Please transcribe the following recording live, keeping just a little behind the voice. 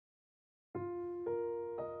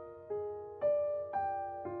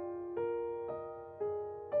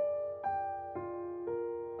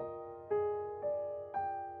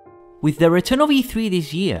With the return of E3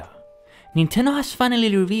 this year, Nintendo has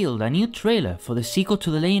finally revealed a new trailer for the sequel to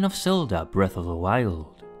The Legend of Zelda Breath of the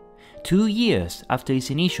Wild, 2 years after its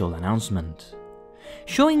initial announcement.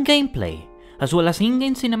 Showing gameplay, as well as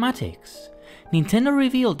in-game cinematics, Nintendo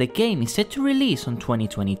revealed the game is set to release on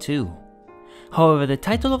 2022. However, the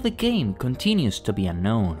title of the game continues to be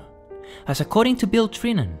unknown, as according to Bill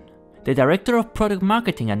Trinan, the Director of Product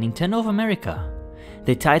Marketing at Nintendo of America,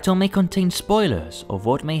 the title may contain spoilers of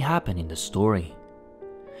what may happen in the story.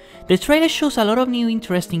 The trailer shows a lot of new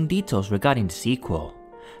interesting details regarding the sequel,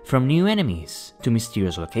 from new enemies to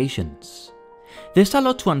mysterious locations. There's a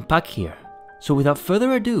lot to unpack here, so without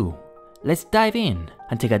further ado, let's dive in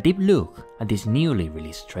and take a deep look at this newly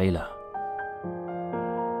released trailer.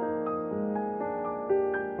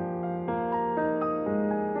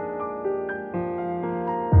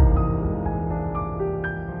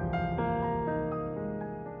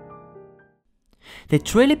 The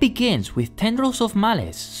trailer begins with tendrils of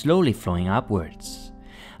malice slowly flowing upwards,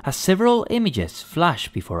 as several images flash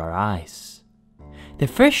before our eyes. The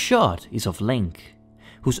first shot is of Link,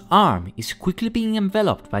 whose arm is quickly being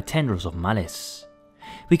enveloped by tendrils of malice.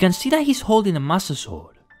 We can see that he's holding a Master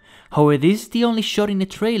Sword, however this is the only shot in the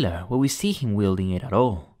trailer where we see him wielding it at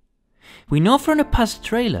all. We know from the past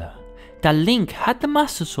trailer that Link had the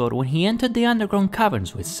Master Sword when he entered the underground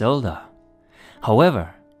caverns with Zelda.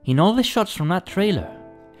 However, in all the shots from that trailer,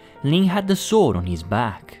 Link had the sword on his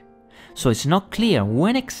back, so it's not clear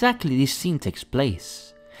when exactly this scene takes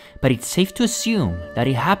place, but it's safe to assume that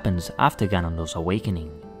it happens after Ganondorf's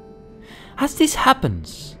awakening. As this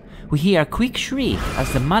happens, we hear a quick shriek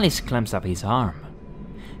as the malice clamps up his arm.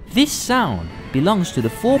 This sound belongs to the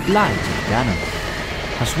 4 blights of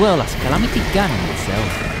Ganon, as well as Calamity Ganon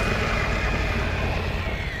itself.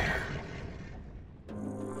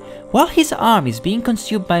 While his arm is being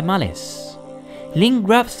consumed by malice, Link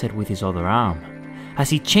grabs it with his other arm, as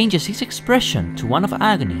he changes his expression to one of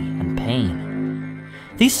agony and pain.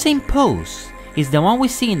 This same pose is the one we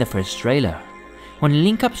see in the first trailer, when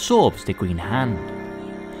Link absorbs the green hand.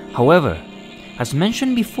 However, as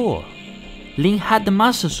mentioned before, Link had the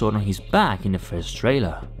Master Sword on his back in the first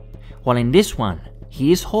trailer, while in this one,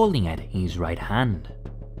 he is holding it in his right hand.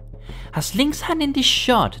 As Link's hand in this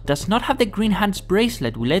shot does not have the green hand's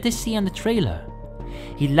bracelet we later see on the trailer,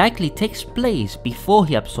 it likely takes place before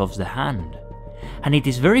he absorbs the hand, and it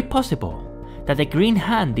is very possible that the green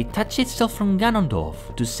hand detached itself from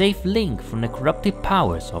Ganondorf to save Link from the corruptive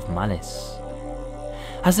powers of malice.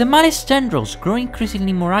 As the malice tendrils grow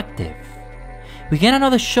increasingly more active, we get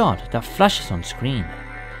another shot that flashes on screen.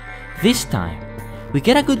 This time, we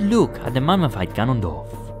get a good look at the mummified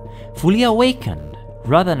Ganondorf, fully awakened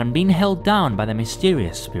rather than being held down by the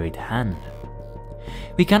mysterious spirit hand.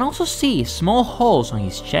 We can also see small holes on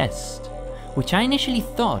his chest, which I initially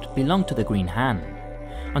thought belonged to the green hand,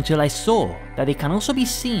 until I saw that they can also be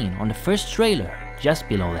seen on the first trailer just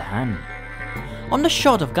below the hand. On the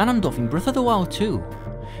shot of Ganondorf in Breath of the Wild 2,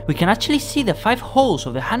 we can actually see the 5 holes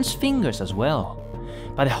of the hand's fingers as well,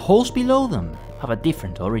 but the holes below them have a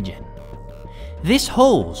different origin. These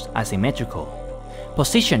holes are symmetrical,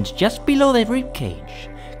 positioned just below the ribcage,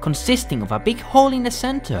 consisting of a big hole in the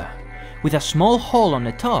center, with a small hole on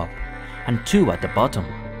the top, and 2 at the bottom.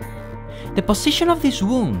 The position of these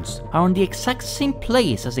wounds are on the exact same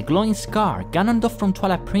place as the glowing scar Ganondorf from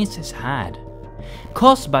Twilight Princess had,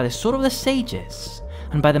 caused by the Sword of the Sages,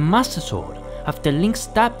 and by the Master Sword after Link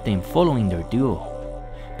stabbed them following their duel,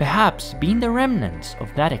 perhaps being the remnants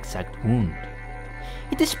of that exact wound.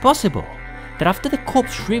 It is possible that after the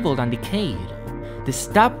corpse shriveled and decayed, the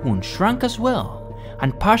stab wound shrunk as well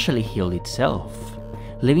and partially healed itself,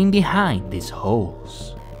 leaving behind these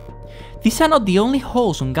holes. These are not the only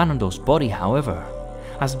holes on Ganondorf's body, however,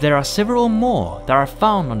 as there are several more that are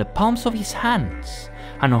found on the palms of his hands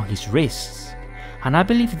and on his wrists, and I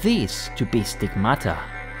believe these to be stigmata,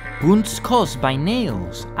 wounds caused by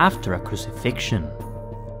nails after a crucifixion.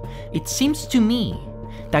 It seems to me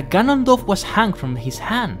that Ganondorf was hanged from his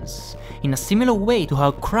hands in a similar way to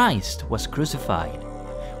how Christ was crucified,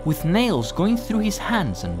 with nails going through his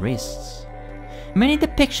hands and wrists. Many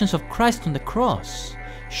depictions of Christ on the cross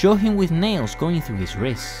show him with nails going through his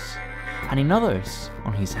wrists, and in others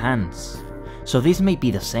on his hands, so this may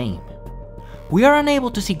be the same. We are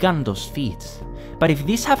unable to see Ganondorf's feet, but if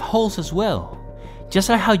these have holes as well, just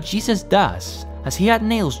like how Jesus does, as he had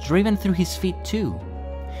nails driven through his feet too,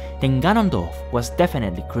 then Ganondorf was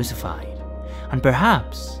definitely crucified, and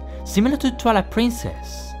perhaps, similar to Twilight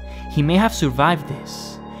Princess, he may have survived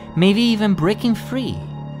this, maybe even breaking free,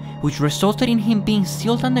 which resulted in him being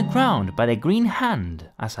sealed underground by the Green Hand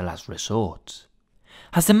as a last resort.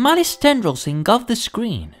 As the malice tendrils engulf the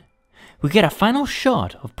screen, we get a final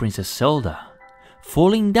shot of Princess Zelda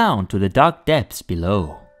falling down to the dark depths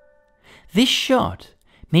below. This shot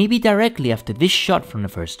may be directly after this shot from the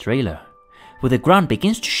first trailer, where the ground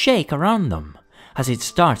begins to shake around them as it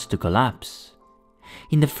starts to collapse.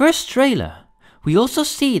 In the first trailer, we also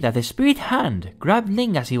see that the spirit hand grabbed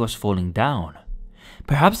Link as he was falling down,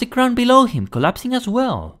 perhaps the ground below him collapsing as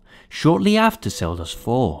well shortly after Zelda's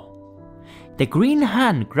fall. The green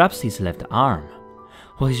hand grabs his left arm,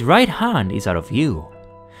 while his right hand is out of view,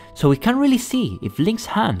 so we can't really see if Link's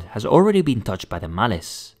hand has already been touched by the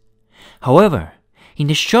malice. However, in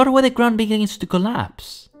the shot where the ground begins to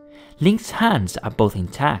collapse, Link's hands are both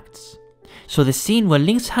intact, so the scene where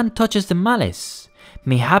Link's hand touches the malice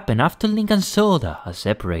may happen after Link and Zelda are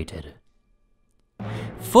separated.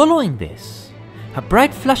 Following this, a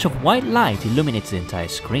bright flash of white light illuminates the entire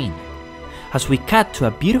screen, as we cut to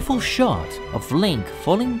a beautiful shot of Link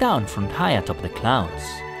falling down from high atop the clouds,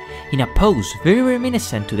 in a pose very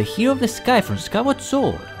reminiscent to the Hero of the Sky from Skyward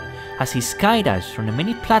Sword, as he skydives from the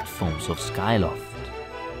many platforms of Skyloft.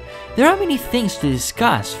 There are many things to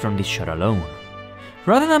discuss from this shot alone.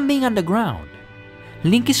 Rather than being underground,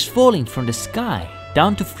 Link is falling from the sky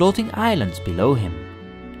down to floating islands below him.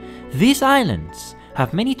 These islands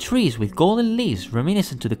have many trees with golden leaves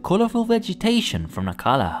reminiscent to the colorful vegetation from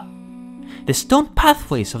Nakala. The stone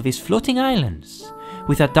pathways of these floating islands,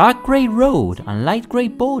 with a dark grey road and light grey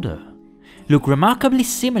border, look remarkably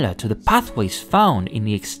similar to the pathways found in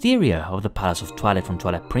the exterior of the Palace of Twilight from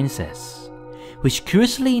Twilight Princess, which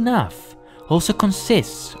curiously enough also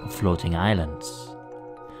consists of floating islands.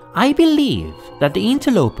 I believe that the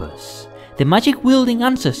interlopers, the magic-wielding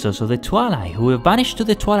ancestors of the Twilight who were banished to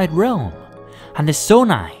the Twilight Realm, and the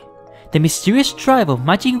Zonai, the mysterious tribe of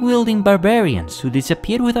magic-wielding barbarians who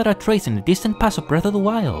disappeared without a trace in the distant past of Breath of the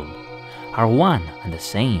Wild, are one and the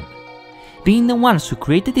same, being the ones who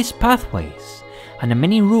created these pathways and the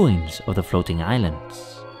many ruins of the floating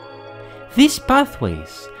islands. These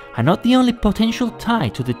pathways are not the only potential tie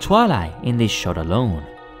to the Twilight in this shot alone.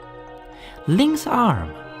 Link's arm,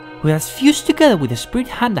 which has fused together with the spirit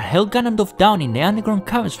hand that held Ganondorf down in the underground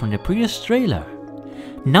caverns from the previous trailer,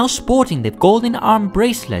 now sporting the golden arm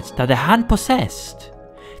bracelets that the hand possessed,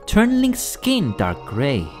 turned Link's skin dark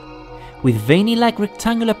grey, with veiny-like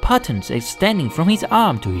rectangular patterns extending from his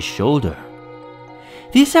arm to his shoulder.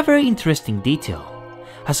 This is a very interesting detail,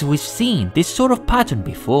 as we've seen this sort of pattern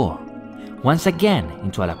before, once again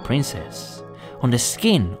in Twilight Princess, on the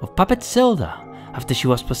skin of Puppet Zelda after she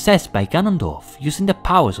was possessed by Ganondorf using the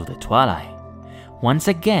powers of the Twilight, once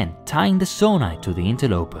again tying the Zonai to the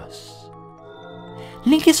interlopers.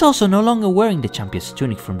 Link is also no longer wearing the champion's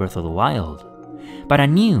tunic from Breath of the Wild, but a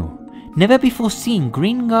new, never before seen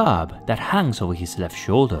green garb that hangs over his left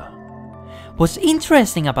shoulder. What's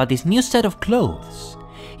interesting about this new set of clothes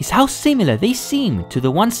is how similar they seem to the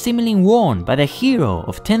ones seemingly worn by the hero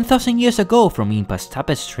of 10,000 years ago from Impa's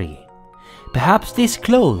tapestry. Perhaps these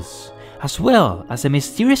clothes, as well as a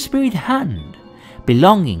mysterious spirit hand,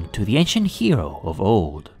 belonging to the ancient hero of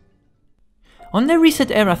old. On the Reset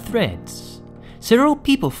Era threads, several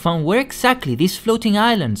people found where exactly these floating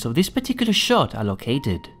islands of this particular shot are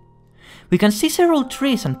located. We can see several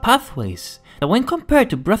trees and pathways that, when compared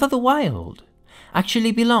to Breath of the Wild,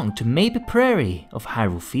 actually belong to Maybe Prairie of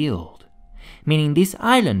Hyrule Field, meaning these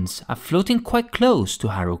islands are floating quite close to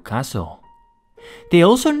Hyrule Castle. They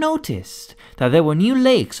also noticed that there were new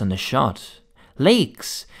lakes on the shot,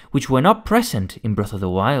 lakes which were not present in Breath of the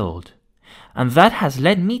Wild, and that has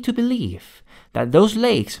led me to believe that those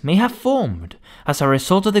lakes may have formed as a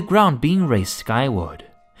result of the ground being raised skyward,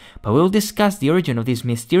 but we'll discuss the origin of these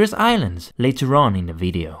mysterious islands later on in the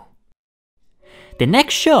video. The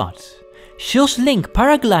next shot shows Link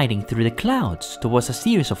paragliding through the clouds towards a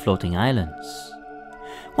series of floating islands.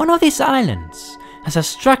 One of these islands has a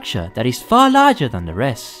structure that is far larger than the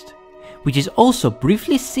rest, which is also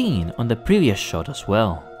briefly seen on the previous shot as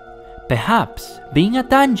well, perhaps being a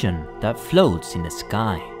dungeon that floats in the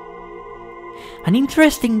sky. An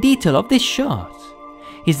interesting detail of this shot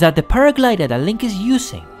is that the paraglider that Link is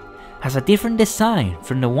using has a different design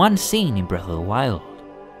from the one seen in Breath of the Wild,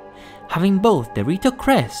 having both the Rito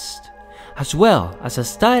crest as well as a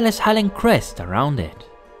stylus Highland crest around it.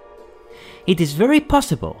 It is very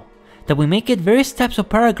possible that we may get various types of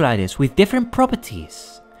paragliders with different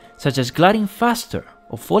properties, such as gliding faster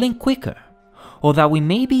or falling quicker, or that we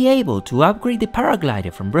may be able to upgrade the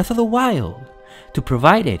paraglider from Breath of the Wild to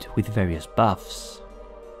provide it with various buffs.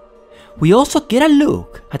 We also get a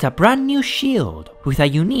look at a brand new shield with a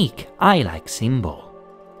unique eye-like symbol.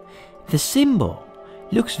 The symbol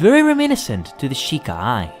looks very reminiscent to the Sheikah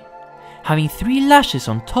eye, having 3 lashes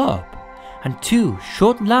on top and 2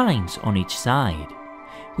 short lines on each side.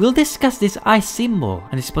 We'll discuss this eye symbol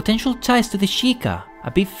and its potential ties to the Sheikah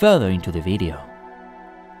a bit further into the video.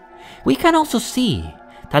 We can also see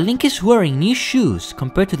that Link is wearing new shoes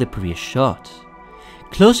compared to the previous shot,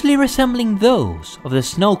 closely resembling those of the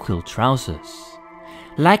snow-quill trousers,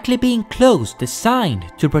 likely being clothes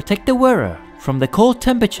designed to protect the wearer from the cold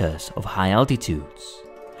temperatures of high altitudes.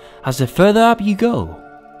 As the further up you go,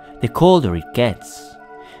 the colder it gets,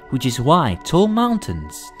 which is why tall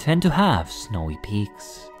mountains tend to have snowy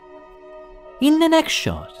peaks. In the next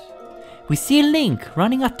shot, we see Link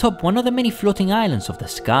running atop one of the many floating islands of the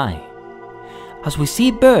sky, as we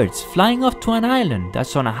see birds flying off to an island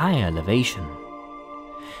that's on a higher elevation.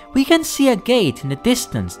 We can see a gate in the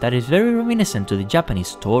distance that is very reminiscent to the Japanese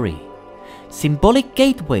story, symbolic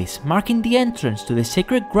gateways marking the entrance to the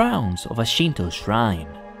sacred grounds of a Shinto shrine,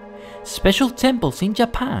 special temples in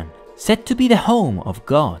Japan said to be the home of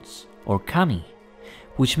gods, or kami,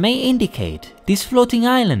 which may indicate these floating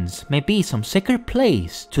islands may be some sacred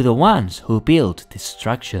place to the ones who built these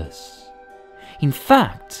structures. In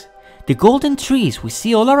fact, the golden trees we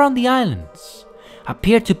see all around the islands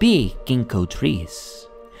appear to be ginkgo trees,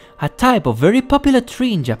 a type of very popular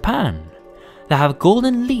tree in Japan that have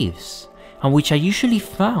golden leaves and which are usually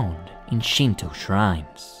found in Shinto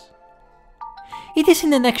shrines. It is in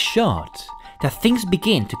the next shot that things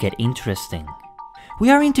begin to get interesting. We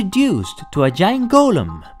are introduced to a giant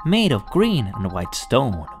golem made of green and white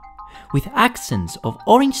stone, with accents of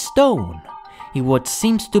orange stone in what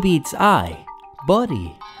seems to be its eye,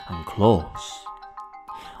 body and claws.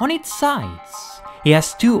 On its sides, it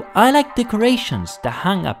has 2 eye-like decorations that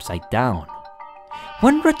hang upside down.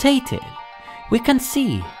 When rotated, we can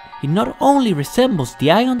see it not only resembles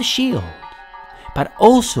the eye on the shield, but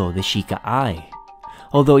also the Sheikah eye,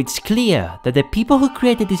 although it's clear that the people who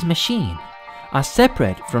created this machine are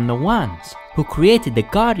separate from the ones who created the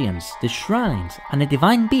guardians, the shrines and the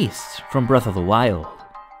divine beasts from Breath of the Wild.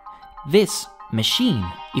 This machine,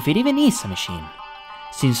 if it even is a machine,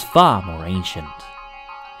 seems far more ancient.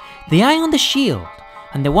 The eye on the shield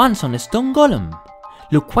and the ones on the stone golem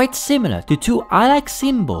look quite similar to 2 eye-like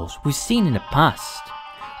symbols we've seen in the past,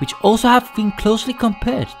 which also have been closely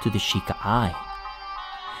compared to the Sheikah eye.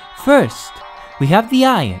 First, we have the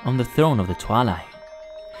eye on the throne of the Twilight.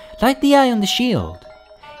 Like the eye on the shield,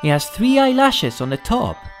 it has 3 eyelashes on the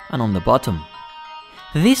top and on the bottom.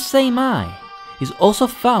 This same eye is also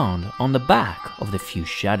found on the back of the Fused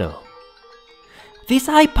Shadow. This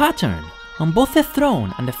eye pattern on both the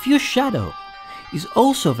throne and the Fused Shadow is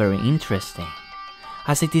also very interesting,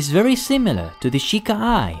 as it is very similar to the Sheikah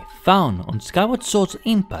eye found on Skyward Sword's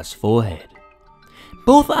Impa's forehead.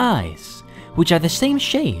 Both eyes, which are the same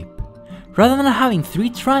shape, rather than having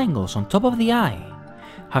 3 triangles on top of the eye,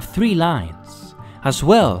 have 3 lines, as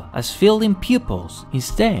well as filled-in pupils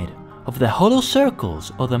instead of the hollow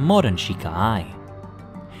circles of the modern Sheikah eye.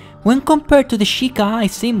 When compared to the Sheikah eye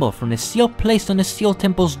symbol from the seal placed on the Seal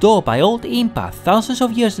Temple's door by old Impa thousands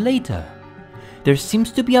of years later, there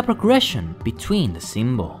seems to be a progression between the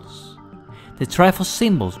symbols, the Triforce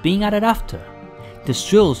symbols being added after, the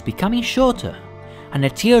strills becoming shorter, and the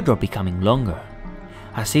teardrop becoming longer,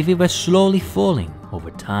 as if it were slowly falling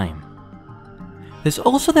over time. There's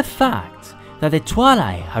also the fact that the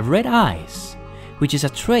Twilight have red eyes, which is a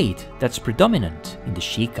trait that's predominant in the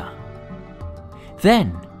Sheikah.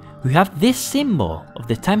 Then, we have this symbol of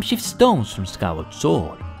the Timeshift stones from Skyward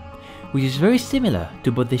Sword, which is very similar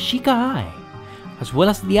to both the Sheikah eye as well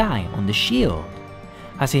as the eye on the shield,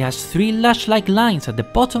 as it has 3 lash-like lines at the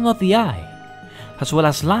bottom of the eye, as well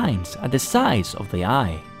as lines at the sides of the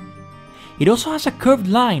eye. It also has a curved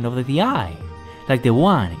line over the eye, like the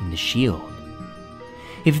one in the shield.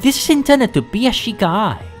 If this is intended to be a Sheikah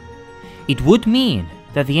eye, it would mean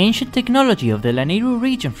that the ancient technology of the Lanayru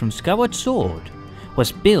region from Skyward Sword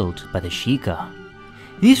was built by the Sheikah.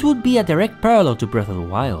 This would be a direct parallel to Breath of the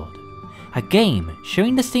Wild, a game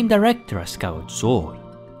sharing the same director as Skyward Sword.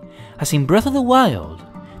 As in Breath of the Wild,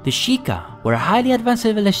 the Sheikah were a highly advanced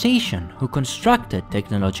civilization who constructed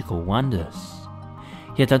technological wonders.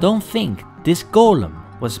 Yet I don't think this golem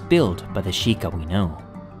was built by the Sheikah we know.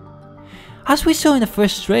 As we saw in the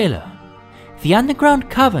first trailer, the underground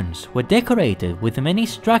caverns were decorated with the many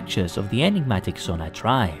structures of the enigmatic Sonai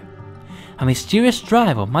tribe, a mysterious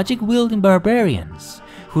tribe of magic-wielding barbarians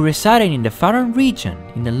who resided in the Faron region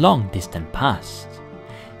in the long distant past,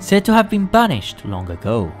 said to have been banished long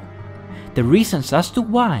ago, the reasons as to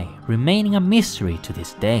why remaining a mystery to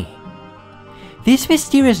this day. This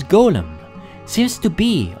mysterious golem seems to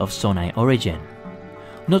be of Sonai origin,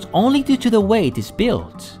 not only due to the way it is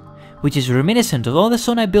built, which is reminiscent of all the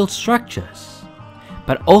Sonai built structures,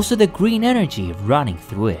 but also the green energy running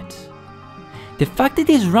through it. The fact that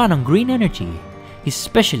it is run on green energy is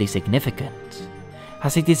especially significant,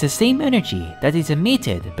 as it is the same energy that is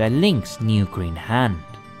emitted by Link's new green hand.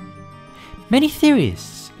 Many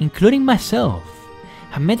theorists, including myself,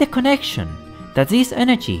 have made the connection that this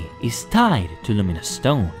energy is tied to luminous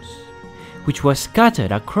stones, which were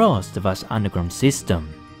scattered across the vast underground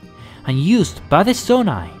system, and used by the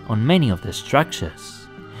Zonai on many of their structures,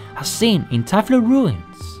 as seen in Typhlo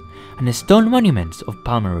ruins and the stone monuments of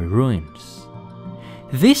Palmyra ruins.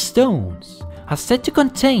 These stones are said to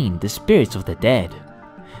contain the spirits of the dead,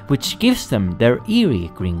 which gives them their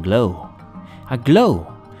eerie green glow, a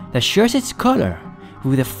glow that shares its color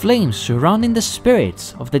with the flames surrounding the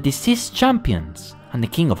spirits of the deceased champions and the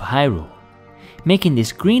King of Hyrule, making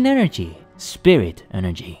this green energy spirit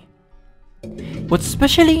energy. What's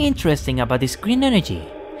especially interesting about this green energy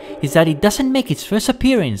is that it doesn't make its first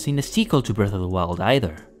appearance in the sequel to Breath of the Wild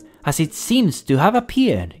either, as it seems to have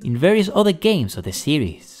appeared in various other games of the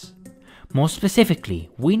series, more specifically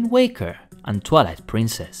Wind Waker and Twilight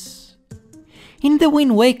Princess. In the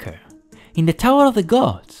Wind Waker, in the Tower of the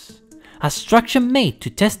Gods, a structure made to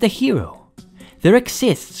test the hero, there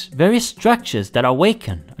exists various structures that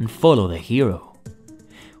awaken and follow the hero.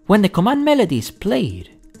 When the command melody is played,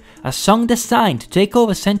 a song designed to take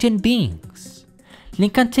over sentient beings,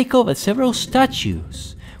 Link can take over several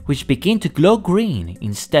statues which begin to glow green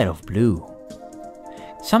instead of blue.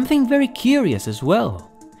 Something very curious as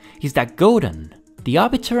well is that Godon, the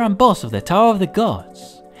arbiter and boss of the Tower of the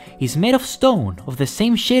Gods, is made of stone of the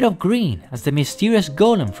same shade of green as the mysterious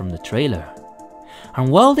golem from the trailer. And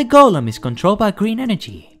while the golem is controlled by green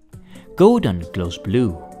energy, Godon glows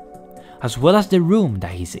blue, as well as the room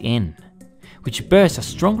that he's in, which bears a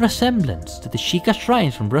strong resemblance to the Sheikah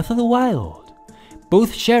shrines from Breath of the Wild,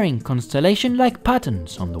 both sharing constellation-like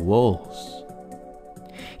patterns on the walls.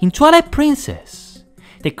 In Twilight Princess,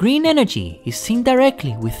 the green energy is seen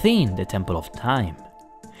directly within the Temple of Time,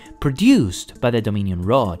 produced by the Dominion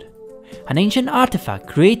Rod, an ancient artifact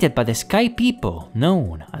created by the Sky People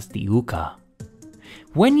known as the Uka.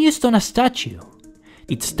 When used on a statue,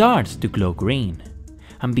 it starts to glow green,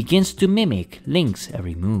 and begins to mimic Link's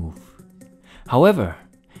every move. However,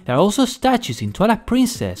 there are also statues in Twilight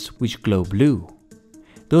Princess which glow blue,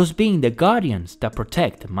 those being the guardians that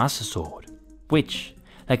protect the Master Sword, which,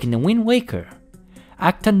 like in the Wind Waker,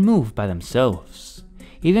 act and move by themselves,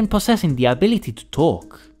 even possessing the ability to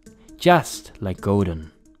talk, just like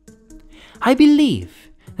Godon. I believe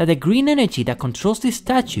that the green energy that controls these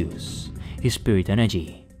statues is spirit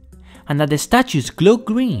energy, and that the statues glow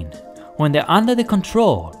green when they're under the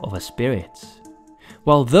control of a spirit,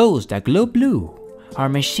 while those that glow blue are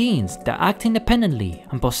machines that act independently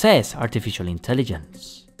and possess artificial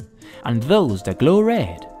intelligence, and those that glow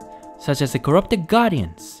red, such as the corrupted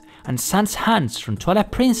guardians and Sans Hands from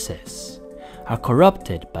Twilight Princess, are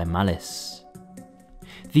corrupted by malice.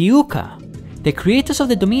 The Uka, the creators of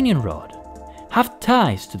the Dominion Rod, have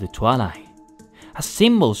ties to the Twilight, as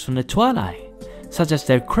symbols from the Twilight, such as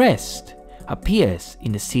their crest, appears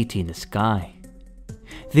in the city in the sky.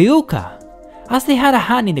 The Uka, as they had a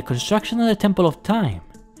hand in the construction of the Temple of Time,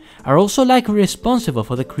 are also likely responsible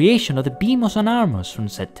for the creation of the Beamos and Armors from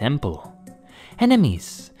said temple,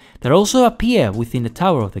 enemies that also appear within the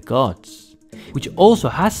Tower of the Gods, which also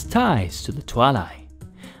has ties to the Twilight,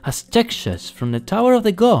 as textures from the Tower of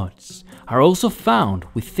the Gods are also found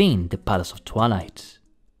within the Palace of Twilight.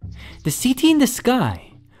 The city in the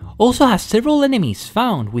sky also has several enemies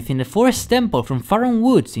found within the Forest Temple from Faron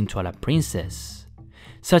Woods in Twilight Princess,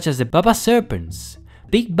 such as the Baba Serpents,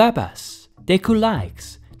 Big Babas, Deku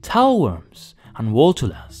Likes, Towelworms, and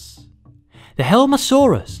Waltulas. The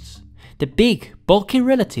Helmasaurus, the big, bulky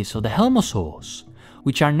relatives of the Helmosaurs,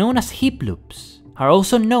 which are known as Hiploops, are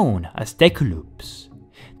also known as Dekuloops,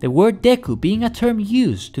 the word Deku being a term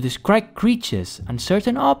used to describe creatures and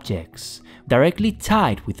certain objects directly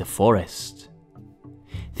tied with the forest.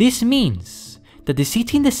 This means that the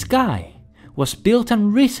city in the sky was built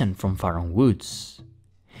and risen from Faron Woods.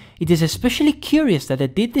 It is especially curious that they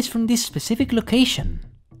did this from this specific location,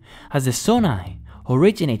 as the Zonai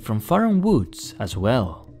originate from Faron Woods as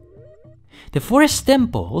well. The Forest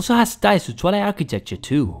Temple also has ties to Twilight architecture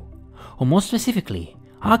too, or more specifically,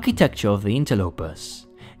 architecture of the Interlopers,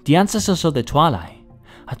 the ancestors of the Twilight,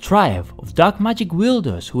 a tribe of dark magic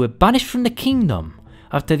wielders who were banished from the kingdom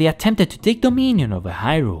after they attempted to take dominion over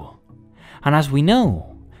Hyrule. And as we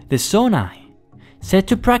know, the Zonai, said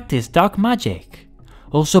to practice dark magic,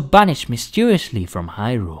 also vanished mysteriously from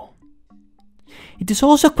Hyrule. It is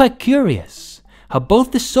also quite curious how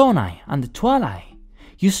both the Zonai and the Twilight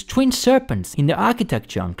use twin serpents in their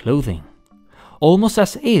architecture and clothing, almost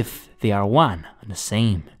as if they are one and the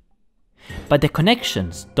same. But the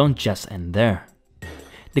connections don't just end there.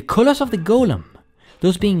 The colors of the golem,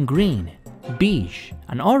 those being green, beige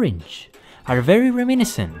and orange, are very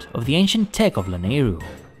reminiscent of the ancient tech of Lanayru,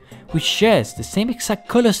 which shares the same exact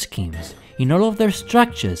color schemes in all of their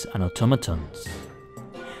structures and automatons.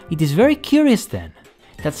 It is very curious then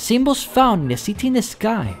that symbols found in the city in the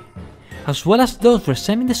sky, as well as those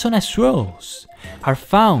resembling the Sonai scrolls, are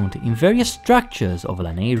found in various structures of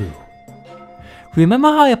Lanayru. Remember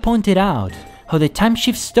how I pointed out how the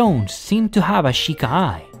timeshift stones seem to have a Sheikah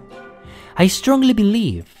eye? I strongly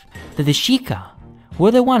believe that the Sheikah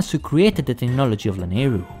were the ones who created the technology of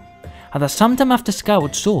Lanayru, and that sometime after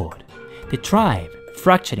Skyward Sword, the tribe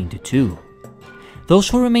fractured into two. Those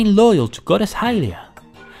who remain loyal to Goddess Hylia,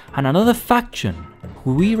 and another faction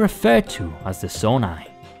who we refer to as the Sonai,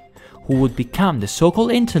 who would become the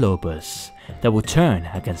so-called interlopers that would turn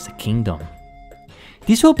against the kingdom.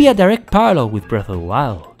 This will be a direct parallel with Breath of the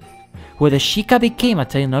Wild, where the Sheikah became a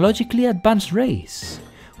technologically advanced race,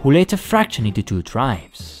 who later fractured into two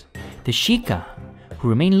tribes, the Sheikah, who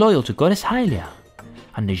remained loyal to Goddess Hylia,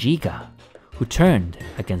 and the Yiga, who turned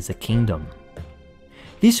against the kingdom.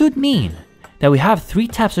 This would mean that we have three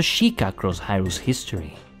types of Sheikah across Hyrule's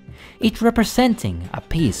history, each representing a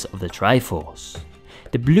piece of the Triforce.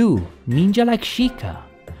 The blue, ninja-like Sheikah,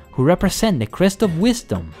 who represent the crest of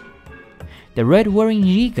wisdom, the red-wearing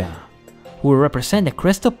Yiga, who will represent the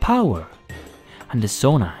crest of power, and the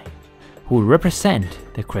Sonai, who will represent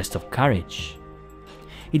the crest of courage.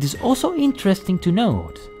 It is also interesting to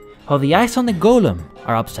note how the eyes on the golem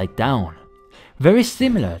are upside down, very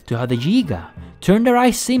similar to how the Yiga turned their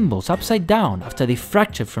eye symbols upside down after they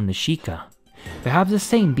fractured from the Sheikah, perhaps the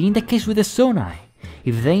same being the case with the Sonai,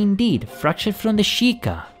 if they indeed fractured from the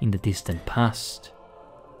Sheikah in the distant past.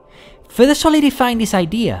 Further solidifying this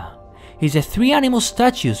idea is the three animal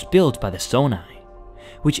statues built by the Sonai,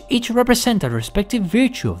 which each represent a respective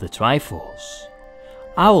virtue of the Triforce.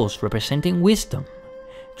 Owls representing wisdom,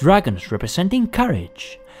 dragons representing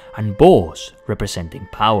courage, and boars representing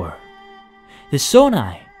power. The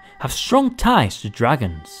Sonai have strong ties to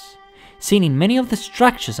dragons, seen in many of the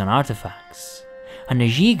structures and artifacts, and the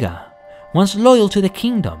Yiga, once loyal to the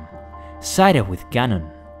kingdom, sided with Ganon,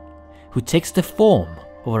 who takes the form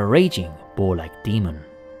of a raging boar-like demon.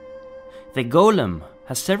 The golem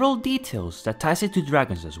has several details that ties it to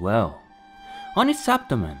dragons as well. On its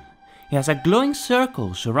abdomen, it has a glowing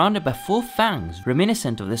circle surrounded by 4 fangs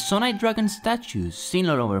reminiscent of the Sonai dragon statues seen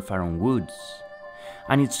all over Faron Woods,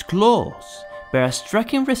 and its claws bear a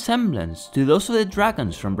striking resemblance to those of the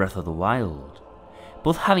dragons from Breath of the Wild,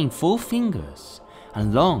 both having 4 fingers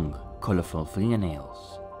and long, colourful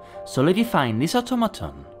fingernails, solidifying this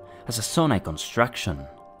automaton as a Sonai construction,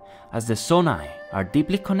 as the Sonai are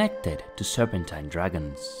deeply connected to serpentine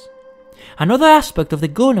dragons. Another aspect of the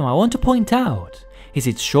golem I want to point out is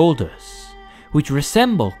its shoulders, which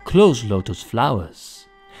resemble closed lotus flowers,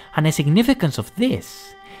 and the significance of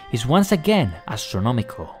this is once again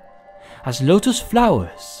astronomical, as lotus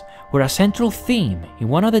flowers were a central theme in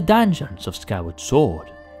one of the dungeons of Skyward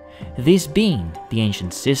Sword, this being the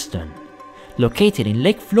ancient cistern, located in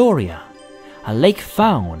Lake Floria, a lake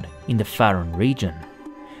found in the Faron region,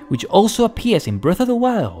 which also appears in Breath of the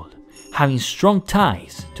Wild, having strong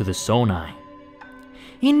ties to the Sonai.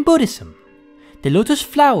 In Buddhism, the lotus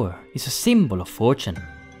flower is a symbol of fortune.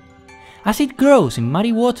 As it grows in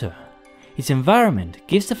muddy water, its environment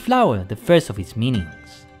gives the flower the first of its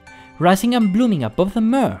meanings, rising and blooming above the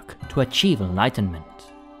murk to achieve enlightenment.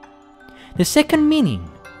 The second meaning,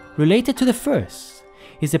 related to the first,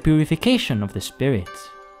 is the purification of the spirit,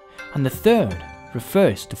 and the third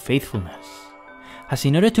refers to faithfulness, as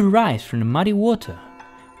in order to rise from the muddy water,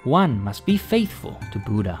 one must be faithful to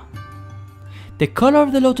Buddha. The color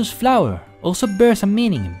of the lotus flower also bears a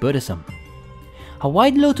meaning in Buddhism. A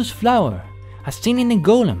white lotus flower, as seen in the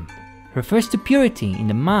golem, refers to purity in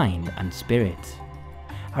the mind and spirit.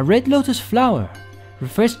 A red lotus flower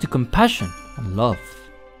refers to compassion and love.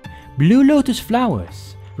 Blue lotus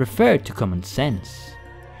flowers refer to common sense.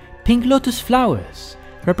 Pink lotus flowers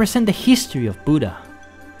represent the history of Buddha.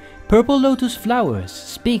 Purple lotus flowers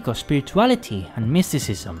speak of spirituality and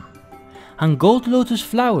mysticism, and gold lotus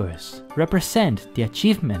flowers represent the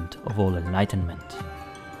achievement of all enlightenment.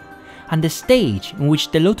 And the stage in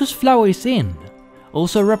which the lotus flower is in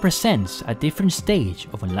also represents a different stage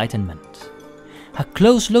of enlightenment. A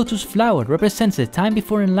closed lotus flower represents the time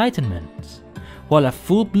before enlightenment, while a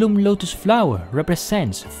full-bloom lotus flower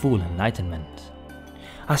represents full enlightenment.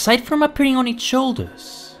 Aside from appearing on its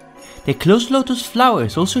shoulders, the closed lotus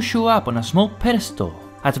flowers also show up on a small pedestal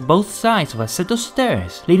at both sides of a set of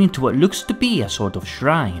stairs leading to what looks to be a sort of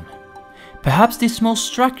shrine. Perhaps these small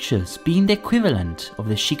structures being the equivalent of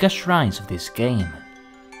the Sheikah shrines of this game.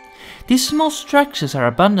 These small structures are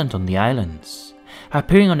abundant on the islands,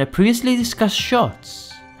 appearing on the previously discussed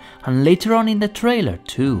shots, and later on in the trailer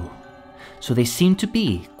too, so they seem to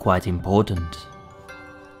be quite important.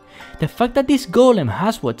 The fact that this golem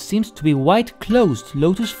has what seems to be white closed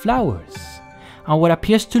lotus flowers, and what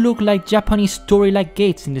appears to look like Japanese story-like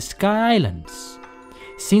gates in the Sky Islands,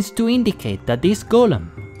 seems to indicate that this golem,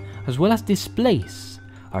 as well as this place,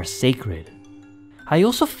 are sacred. I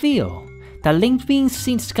also feel that Link being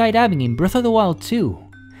seen skydiving in Breath of the Wild 2,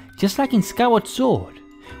 just like in Skyward Sword,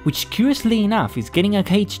 which curiously enough is getting a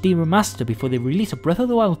HD remaster before the release of Breath of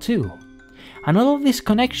the Wild 2, and all of these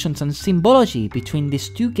connections and symbology between these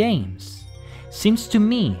two games seems to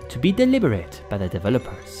me to be deliberate by the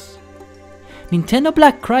developers. Nintendo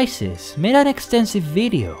Black Crisis made an extensive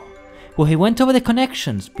video where he went over the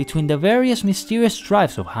connections between the various mysterious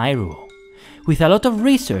tribes of Hyrule, with a lot of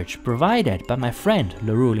research provided by my friend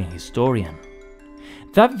Larulian Historian.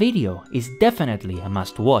 That video is definitely a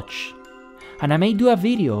must watch, and I may do a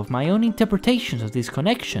video of my own interpretations of these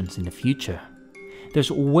connections in the future.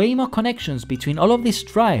 There's way more connections between all of these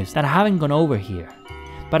tribes that I haven't gone over here,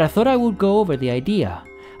 but I thought I would go over the idea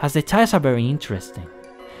as the ties are very interesting,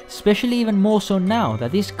 especially even more so now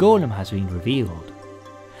that this golem has been revealed.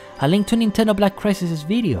 A link to Nintendo Black Crisis'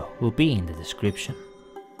 video will be in the description.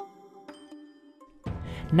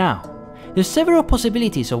 Now, there's several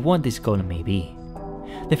possibilities of what this golem may be.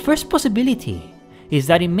 The first possibility is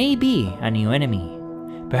that it may be a new enemy,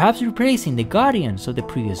 perhaps replacing the guardians of the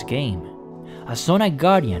previous game, a Zonai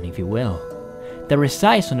guardian if you will, that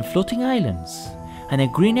resides on the floating islands, and the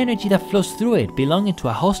green energy that flows through it belonging to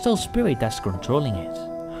a hostile spirit that's controlling it,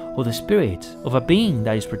 or the spirit of a being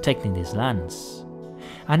that is protecting these lands.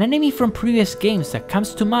 An enemy from previous games that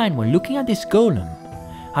comes to mind when looking at this golem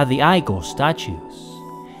are the Igor statues,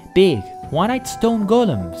 big, one-eyed stone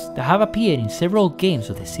golems that have appeared in several games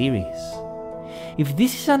of the series. If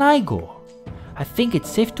this is an Igor, I think it's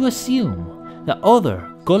safe to assume that other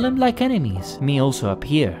golem-like enemies may also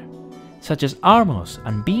appear, such as Armos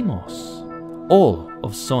and Beamos, all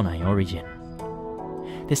of Zonai origin.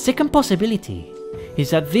 The second possibility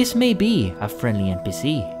is that this may be a friendly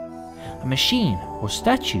NPC, a machine or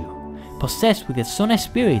statue possessed with a Zonai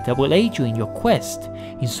spirit that will aid you in your quest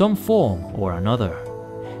in some form or another,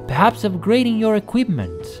 perhaps upgrading your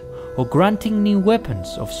equipment or granting new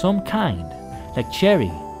weapons of some kind like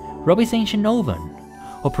Cherry, Robbie's ancient oven,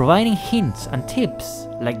 or providing hints and tips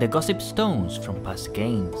like the gossip stones from past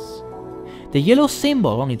games. The yellow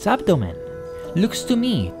symbol on its abdomen looks to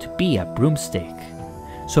me to be a broomstick,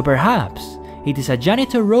 so perhaps it is a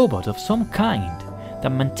janitor robot of some kind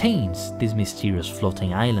that maintains these mysterious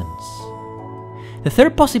floating islands. The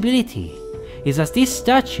third possibility is that this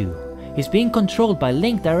statue is being controlled by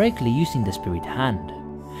Link directly using the Spirit Hand,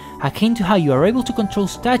 akin to how you are able to control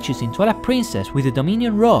statues in Twilight Princess with the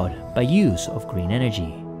Dominion Rod by use of green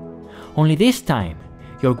energy. Only this time,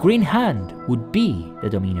 your green hand would be the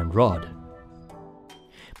Dominion Rod.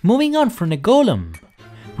 Moving on from the golem,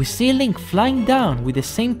 we see Link flying down with the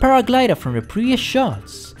same paraglider from the previous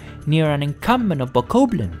shots near an encampment of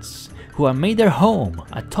bokoblins who have made their home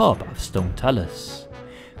atop of Stone Talus,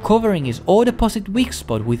 covering his ore deposit weak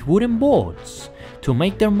spot with wooden boards to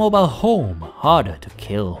make their mobile home harder to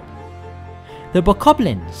kill. The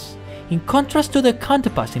bokoblins, in contrast to their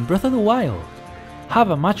counterparts in Breath of the Wild,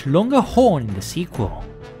 have a much longer horn in the sequel,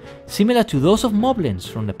 similar to those of moblins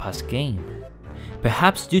from the past game,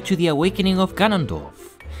 perhaps due to the awakening of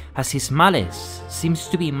Ganondorf, as his malice seems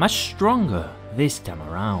to be much stronger this time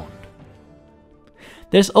around.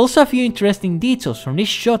 There's also a few interesting details from this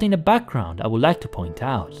shot in the background I would like to point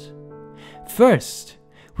out. First,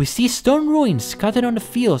 we see stone ruins scattered on the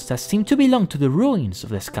fields that seem to belong to the ruins of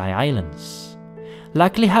the Sky Islands,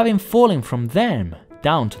 likely having fallen from them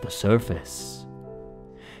down to the surface.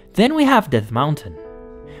 Then we have Death Mountain,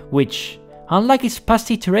 which, unlike its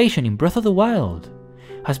past iteration in Breath of the Wild,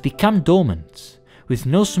 has become dormant, with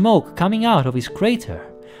no smoke coming out of its crater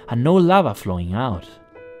and no lava flowing out.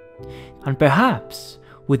 And perhaps,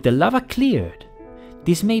 with the lava cleared,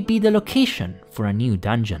 this may be the location for a new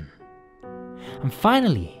dungeon. And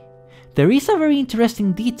finally, there is a very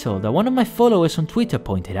interesting detail that one of my followers on Twitter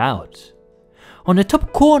pointed out. On the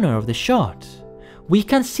top corner of the shot, we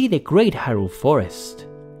can see the Great Hyrule Forest.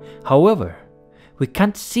 However, we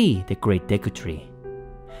can't see the Great Deku Tree.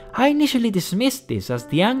 I initially dismissed this as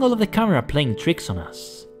the angle of the camera playing tricks on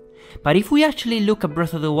us, but if we actually look at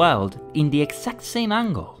Breath of the Wild in the exact same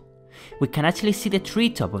angle, we can actually see the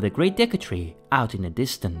treetop of the Great Deku Tree out in the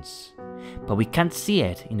distance, but we can't see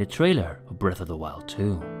it in the trailer of Breath of the Wild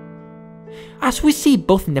 2. As we see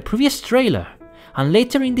both in the previous trailer and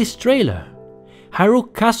later in this trailer,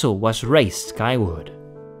 Hyrule Castle was raised skyward.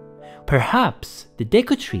 Perhaps the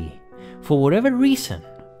Deku Tree, for whatever reason,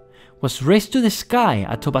 was raised to the sky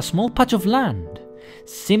atop a small patch of land,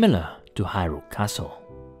 similar to Hyrule Castle.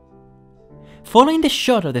 Following the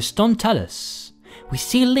shot of the stone talus, we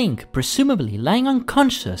see Link presumably lying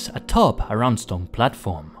unconscious atop a round stone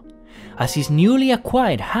platform, as his newly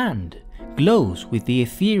acquired hand glows with the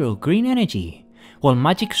ethereal green energy while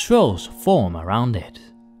magic swirls form around it.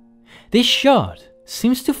 This shot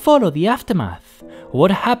seems to follow the aftermath of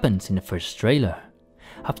what happens in the first trailer,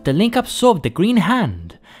 after Link absorbed the green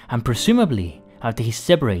hand and presumably after he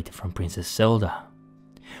separated from Princess Zelda.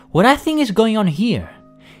 What I think is going on here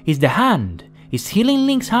is the hand is healing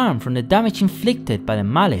Link's arm from the damage inflicted by the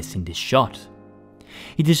malice in this shot.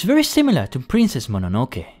 It is very similar to Princess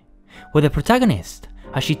Mononoke, where the protagonist,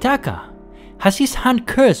 Ashitaka, has his hand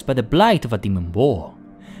cursed by the blight of a demon boar,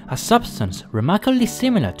 a substance remarkably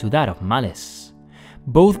similar to that of malice,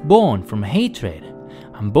 both born from hatred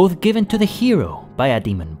and both given to the hero by a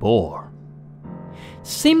demon boar.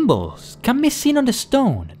 Symbols can be seen on the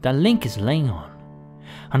stone that Link is laying on,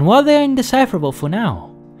 and while they are indecipherable for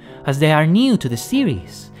now, as they are new to the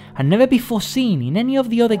series and never before seen in any of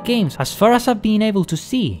the other games as far as I've been able to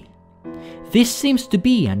see, this seems to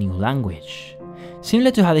be a new language,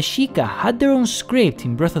 similar to how the Sheikah had their own script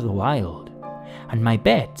in Breath of the Wild, and my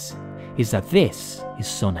bet is that this is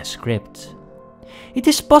Sona's script. It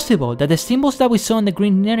is possible that the symbols that we saw in the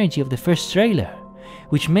green energy of the first trailer,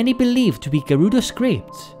 which many believe to be Gerudo's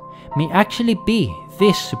script, may actually be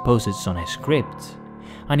this supposed Sona script,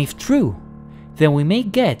 and if true, then we may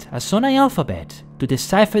get a Sona alphabet to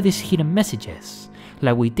decipher these hidden messages,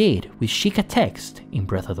 like we did with Sheikah text in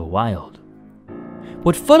Breath of the Wild.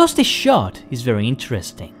 What follows this shot is very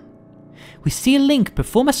interesting. We see Link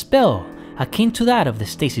perform a spell akin to that of the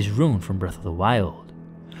Stasis Rune from Breath of the Wild,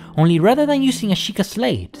 only rather than using a Sheikah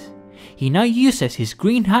slate, he now uses his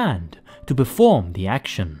green hand to perform the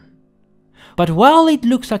action. But while it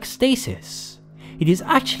looks like stasis, it is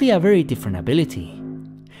actually a very different ability.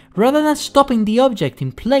 Rather than stopping the object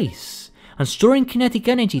in place and storing kinetic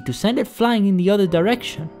energy to send it flying in the other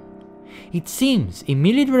direction, it seems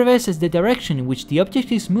immediately reverses the direction in which the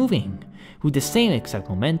object is moving with the same exact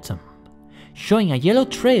momentum, showing a yellow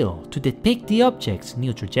trail to depict the object's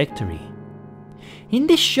new trajectory. In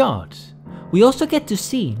this shot, we also get to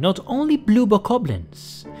see not only blue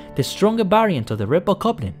bokoblins, the stronger variant of the red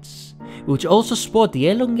bokoblins, which also sport the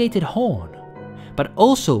elongated horn, but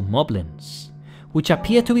also moblins, which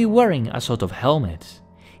appear to be wearing a sort of helmet,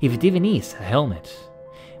 if it even is a helmet,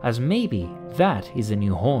 as maybe that is the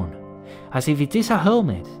new horn, as if it is a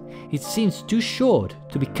helmet, it seems too short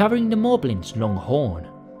to be covering the Moblin's long horn,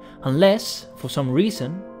 unless, for some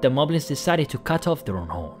reason, the Moblins decided to cut off their own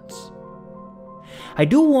horns. I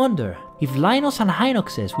do wonder if Lynels and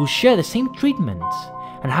Hinoxes will share the same treatment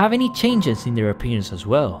and have any changes in their appearance as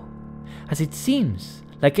well, as it seems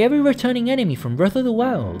like every returning enemy from Breath of the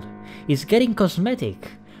Wild is getting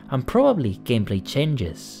cosmetic and probably gameplay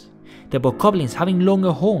changes, the bokoblins having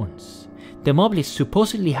longer horns, the moblins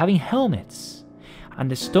supposedly having helmets, and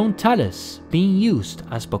the stone talus being used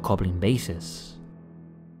as bokoblin bases.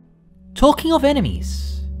 Talking of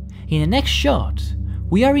enemies, in the next shot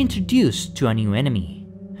we are introduced to a new enemy,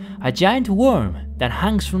 a giant worm that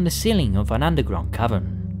hangs from the ceiling of an underground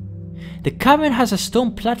cavern. The cavern has a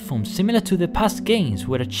stone platform similar to the past games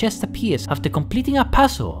where a chest appears after completing a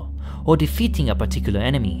puzzle or defeating a particular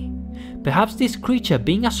enemy, perhaps this creature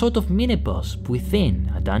being a sort of mini-boss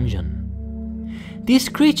within a dungeon. This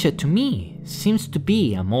creature to me seems to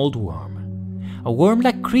be a mold worm, a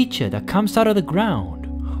worm-like creature that comes out of the ground,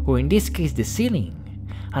 or in this case the ceiling,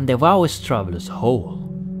 and devours travelers whole.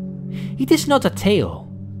 It is not a tail,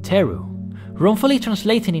 teru, wrongfully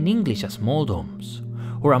translated in English as moldoms,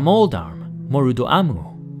 or a moldarm,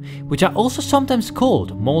 morudoamu, which are also sometimes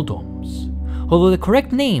called moldoms, although the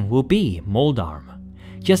correct name will be moldarm,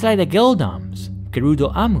 just like the geldarms,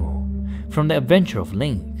 gerudoamu, from the Adventure of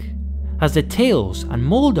Link, as the tails and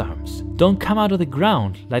moldarms don't come out of the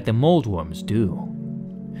ground like the moldworms do.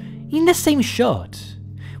 In the same shot,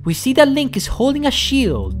 we see that Link is holding a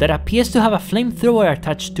shield that appears to have a flamethrower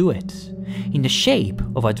attached to it, in the shape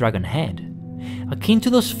of a dragon head, akin to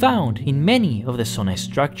those found in many of the Sona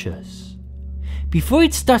structures. Before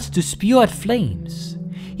it starts to spew out flames,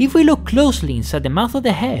 if we look closely inside the mouth of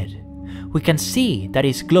the head, we can see that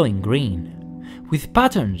it's glowing green, with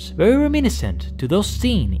patterns very reminiscent to those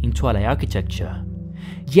seen in Twilight architecture,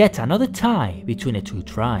 yet another tie between the two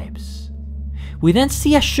tribes. We then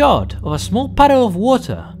see a shot of a small puddle of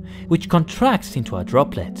water which contracts into a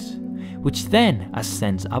droplet, which then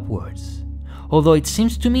ascends upwards, although it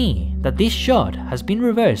seems to me that this shot has been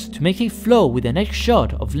reversed to make it flow with the next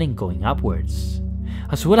shot of Link going upwards,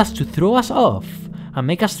 as well as to throw us off and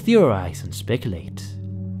make us theorize and speculate.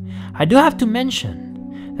 I do have to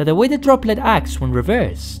mention that the way the droplet acts when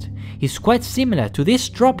reversed is quite similar to this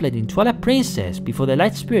droplet in Twilight Princess before the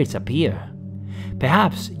light spirits appear,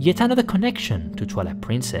 perhaps yet another connection to Twilight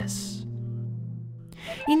Princess.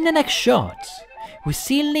 In the next shot, we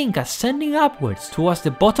see Link ascending upwards towards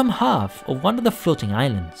the bottom half of one of the floating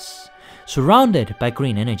islands, surrounded by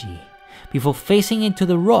green energy, before facing into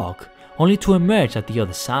the rock only to emerge at the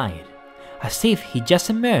other side, as if he just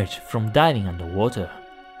emerged from diving underwater.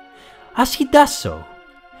 As he does so,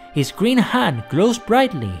 his green hand glows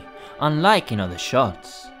brightly, unlike in other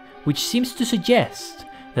shots, which seems to suggest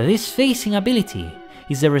that this facing ability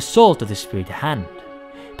is the result of the spirit hand,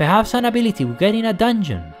 perhaps an ability we get in a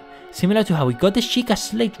dungeon, similar to how we got the Sheikah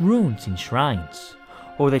Slate runes in shrines,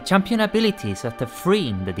 or the champion abilities after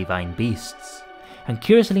freeing the divine beasts. And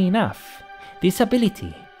curiously enough, this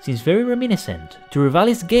ability seems very reminiscent to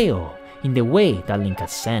Revali's Gale in the way that Link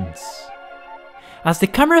ascends. As the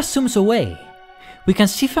camera zooms away, we can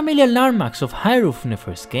see familiar landmarks of Hyrule from the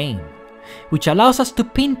first game, which allows us to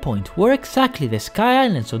pinpoint where exactly the Sky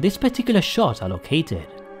Islands of this particular shot are located,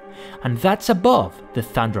 and that's above the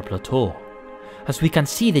Thundra Plateau, as we can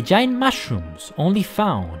see the giant mushrooms only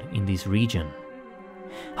found in this region.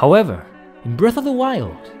 However, in Breath of the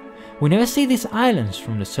Wild, we never see these islands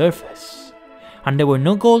from the surface, and there were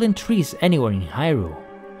no golden trees anywhere in Hyrule,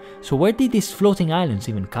 so where did these floating islands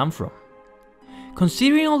even come from?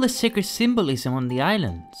 Considering all the sacred symbolism on the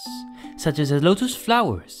islands, such as the lotus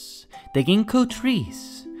flowers, the ginkgo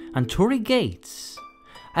trees, and torii gates,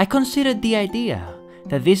 I considered the idea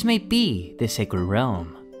that this may be the Sacred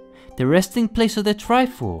Realm, the resting place of the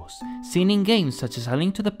Triforce seen in games such as A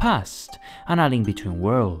Link to the Past and A Link Between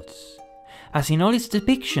Worlds, as in all its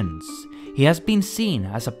depictions it has been seen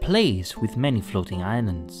as a place with many floating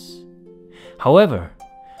islands. However,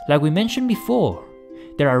 like we mentioned before,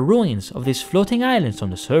 there are ruins of these floating islands on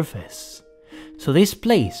the surface, so this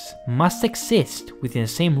place must exist within the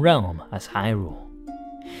same realm as Hyrule.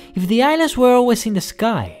 If the islands were always in the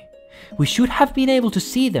sky, we should have been able to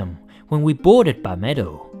see them when we boarded Ba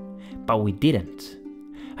Meadow, but we didn't.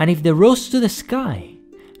 And if they rose to the sky,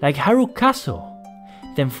 like Hyrule Castle,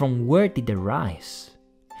 then from where did they rise?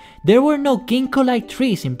 There were no ginkgo-like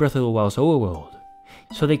trees in Breath of the Wild's overworld,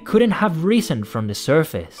 so they couldn't have risen from the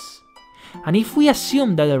surface. And if we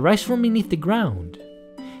assume that they rise from beneath the ground,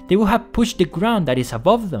 they will have pushed the ground that is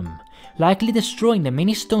above them, likely destroying the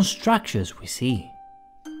many stone structures we see.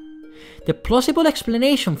 The plausible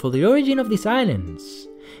explanation for the origin of these islands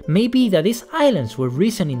may be that these islands were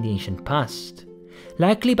risen in the ancient past,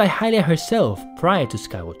 likely by Hylia herself prior to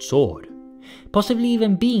Skyward Sword, possibly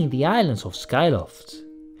even being the islands of Skyloft,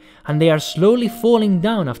 and they are slowly falling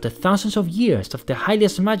down after thousands of years after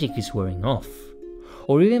Hylia's magic is wearing off,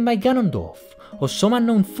 or even by Ganondorf or some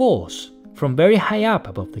unknown force from very high up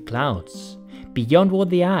above the clouds, beyond what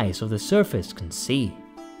the eyes of the surface can see.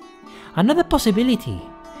 Another possibility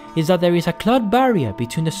is that there is a cloud barrier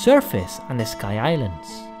between the surface and the Sky Islands,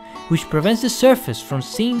 which prevents the surface from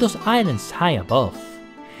seeing those islands high above,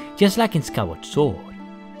 just like in Skyward Sword.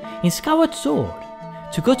 In Skyward Sword,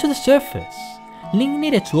 to go to the surface, Link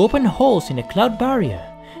needed to open holes in the cloud barrier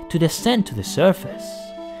to descend to the surface.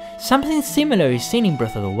 Something similar is seen in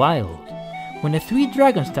Breath of the Wild, when the three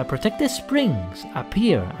dragons that protect the springs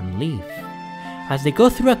appear and leave, as they go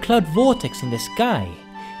through a cloud vortex in the sky,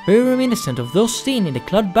 very reminiscent of those seen in the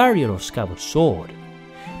cloud barrier of Skyward Sword.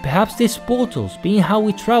 Perhaps these portals being how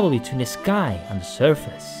we travel between the sky and the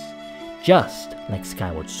surface, just like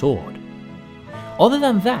Skyward Sword. Other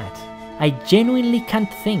than that, I genuinely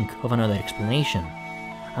can't think of another explanation,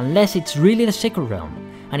 unless it's really the Sacred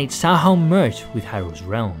Realm and it's somehow merged with Hyrule's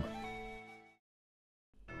realm.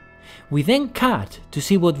 We then cut to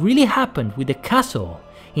see what really happened with the castle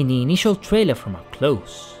in the initial trailer from up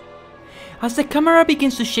close. As the camera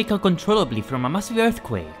begins to shake uncontrollably from a massive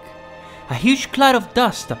earthquake, a huge cloud of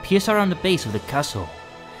dust appears around the base of the castle,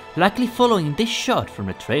 likely following this shot from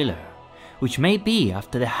the trailer, which may be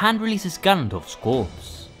after the hand releases Ganondorf's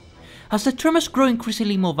corpse. As the tremors grow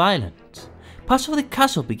increasingly more violent, parts of the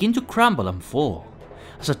castle begin to crumble and fall,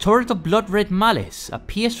 as a torrent of blood-red malice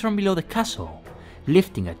appears from below the castle,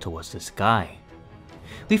 lifting it towards the sky.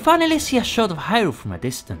 We finally see a shot of Hyrule from a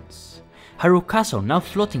distance, Hyrule Castle now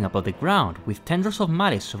floating above the ground with tendrils of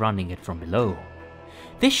malice surrounding it from below.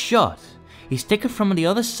 This shot is taken from the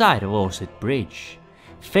other side of Orset Bridge,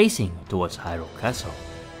 facing towards Hyrule Castle.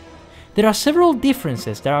 There are several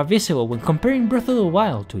differences that are visible when comparing Breath of the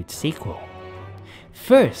Wild to its sequel.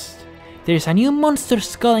 First, there is a new monster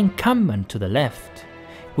skull encampment to the left,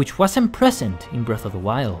 which wasn't present in Breath of the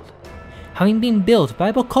Wild, having been built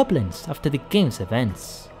by bokoblins after the game's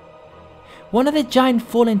events. One of the giant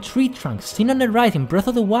fallen tree trunks seen on the right in Breath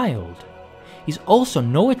of the Wild is also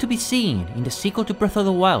nowhere to be seen in the sequel to Breath of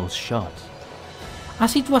the Wild's shot.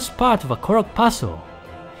 As it was part of a Korok puzzle,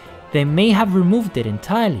 they may have removed it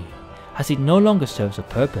entirely, as it no longer serves a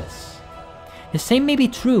purpose. The same may be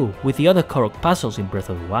true with the other Korok puzzles in Breath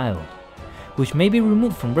of the Wild, which may be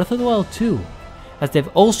removed from Breath of the Wild 2, as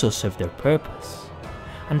they've also served their purpose.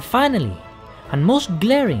 And finally, and most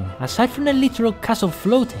glaring aside from the literal castle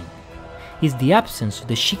floating, is the absence of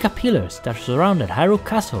the Sheikah pillars that surrounded Hyrule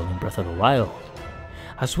Castle in Breath of the Wild,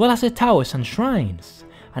 as well as the towers and shrines,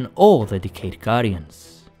 and all the decayed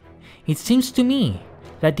guardians. It seems to me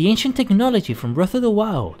that the ancient technology from Breath of the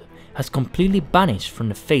Wild has completely vanished from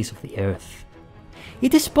the face of the earth.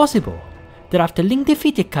 It is possible that after Link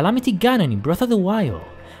defeated Calamity Ganon in Breath of the Wild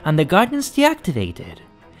and the Guardians deactivated,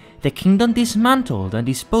 the kingdom dismantled and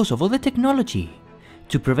disposed of all the technology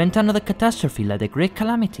to prevent another catastrophe like the Great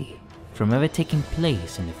Calamity from ever taking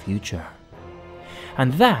place in the future.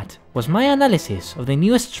 And that was my analysis of the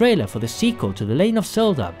newest trailer for the sequel to The Legend of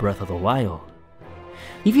Zelda Breath of the Wild.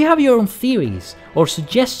 If you have your own theories or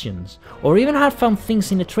suggestions, or even have found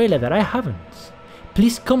things in the trailer that I haven't,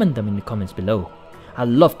 please comment them in the comments below. I'd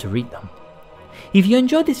love to read them. If you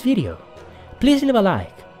enjoyed this video, please leave a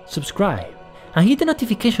like, subscribe, and hit the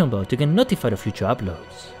notification bell to get notified of future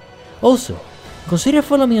uploads. Also, consider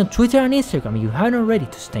following me on Twitter and Instagram if you haven't already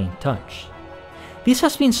to stay in touch. This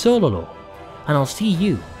has been Zelda Lore, and I'll see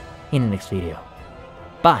you in the next video.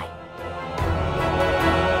 Bye!